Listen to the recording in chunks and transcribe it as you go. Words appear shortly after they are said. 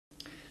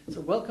So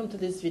welcome to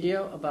this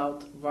video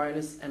about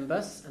wireless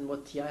MBus and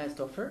what TI has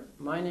to offer.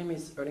 My name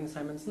is Erling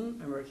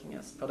Simonsen. I'm working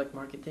as product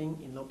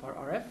marketing in low power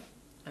RF.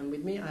 And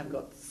with me I've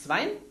got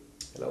Svein.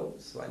 Hello,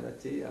 Svein.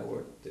 I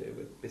worked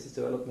with business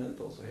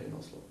development also here in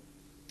Oslo.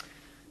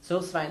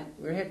 So Svein,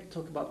 we're here to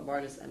talk about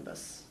wireless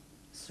MBus.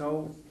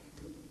 So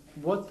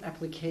what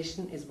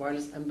application is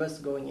wireless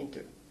MBus going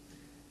into?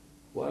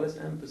 Wireless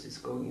MBus is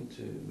going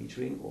into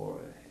metering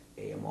or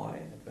AMI,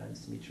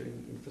 advanced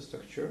metering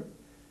infrastructure.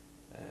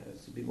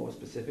 To be more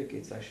specific,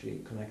 it's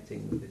actually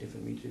connecting the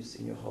different meters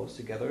in your house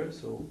together.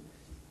 So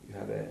you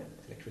have an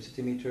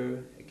electricity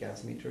meter, a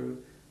gas meter,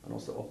 and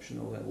also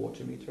optional a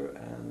water meter,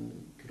 and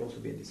could also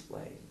be a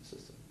display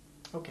system.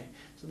 Okay,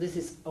 so this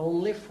is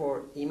only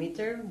for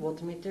e-meter,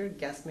 water meter,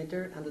 gas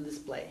meter, and the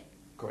display.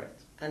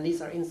 Correct. And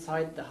these are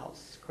inside the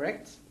house,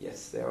 correct?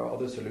 Yes, there are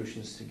other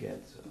solutions to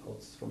get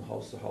out from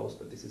house to house,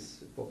 but this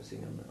is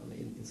focusing on the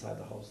inside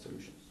the house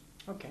solutions.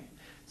 Okay,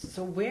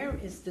 so where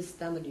is this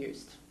standard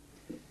used?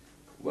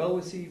 Well,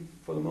 we see,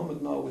 for the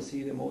moment now, we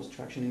see the most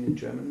traction in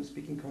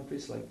German-speaking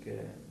countries like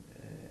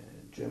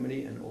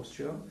Germany and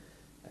Austria.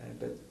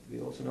 But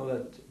we also know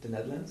that the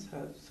Netherlands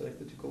have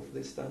selected to go for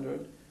this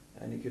standard,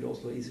 and it could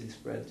also easily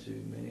spread to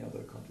many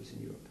other countries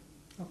in Europe.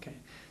 Okay,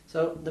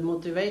 so the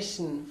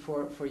motivation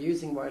for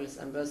using wireless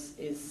MBus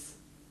is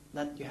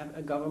that you have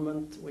a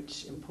government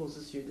which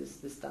imposes you this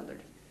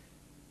standard.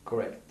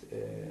 Correct,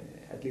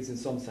 at least in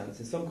some sense.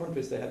 In some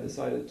countries they have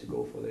decided to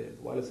go for the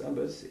wireless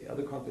MBus. In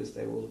other countries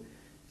they will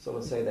sort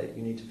of say that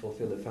you need to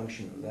fulfill the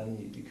function, and then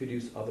you could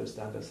use other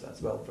standards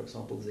as well, for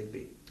example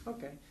Zigbee.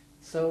 Okay,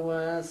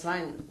 so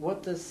Svein,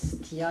 what does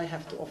TI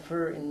have to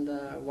offer in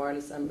the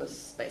wireless MBus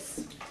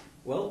space?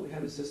 Well, we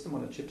have a system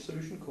on a chip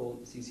solution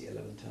called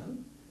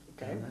CC1110.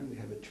 Okay. And then we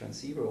have a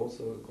transceiver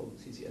also called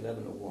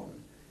CC1101.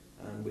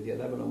 And with the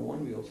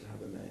 1101 we also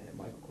have a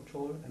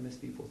microcontroller,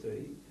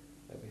 MSP430,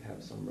 that we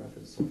have some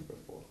reference software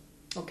for.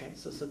 Okay,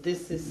 so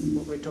this is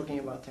what we're talking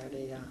about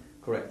here.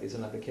 Correct, it's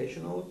an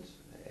application node,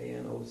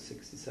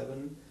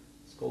 AN067.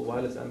 It's called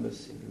wireless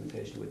MBus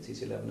implementation with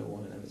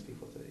CC1101 and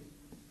MSP430.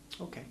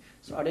 Okay,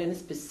 so are there any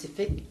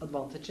specific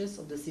advantages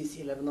of the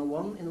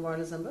CC1101 in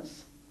wireless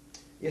MBus?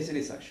 Yes, it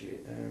is actually.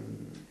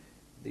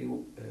 The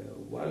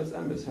wireless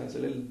MBus has a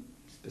little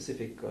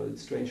specific,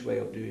 strange way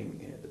of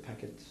doing the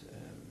packet,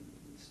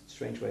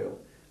 strange way of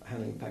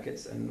handling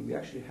packets, and we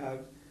actually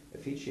have a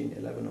feature in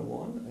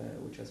 1101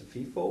 which has a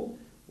FIFO,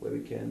 where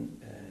we can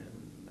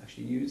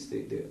actually use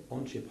the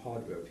on-chip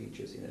hardware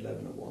features in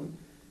 1101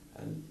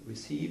 and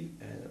receive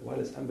a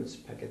wireless MBus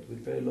packet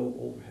with very low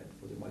overhead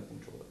for the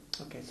microcontroller.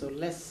 Okay, so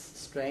less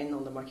strain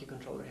on the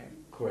microcontroller here.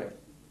 Correct.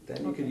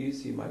 Then you can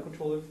use the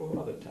microcontroller for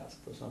other tasks,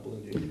 for example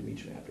in doing the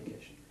metering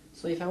application.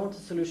 So if I want a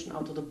solution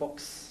out of the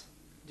box,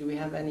 do we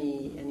have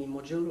any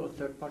module or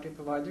third-party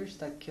providers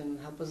that can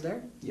help us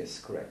there? Yes,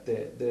 correct.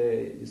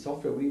 The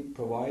software we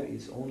provide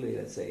is only,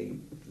 let's say,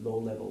 low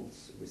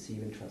levels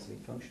receive and transmit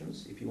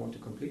functions. If you want a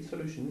complete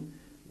solution,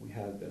 we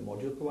have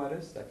module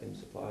providers that can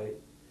supply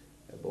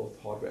both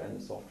hardware and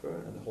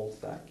software and the whole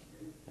stack.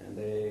 And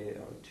they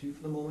are two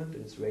for the moment.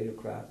 It's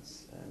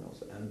Radiocrafts and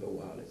also Amber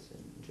Wireless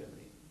in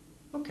Germany.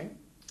 Okay.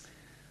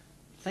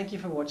 Thank you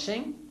for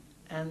watching.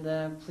 And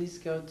please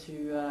go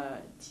to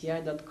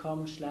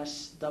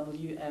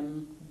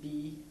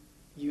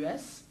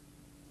ti.com/WMBus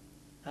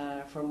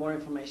for more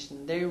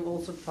information. There you will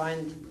also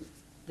find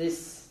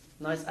this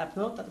nice app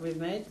note that we've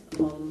made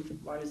on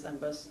wireless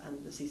MBus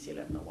and the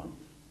CC1101.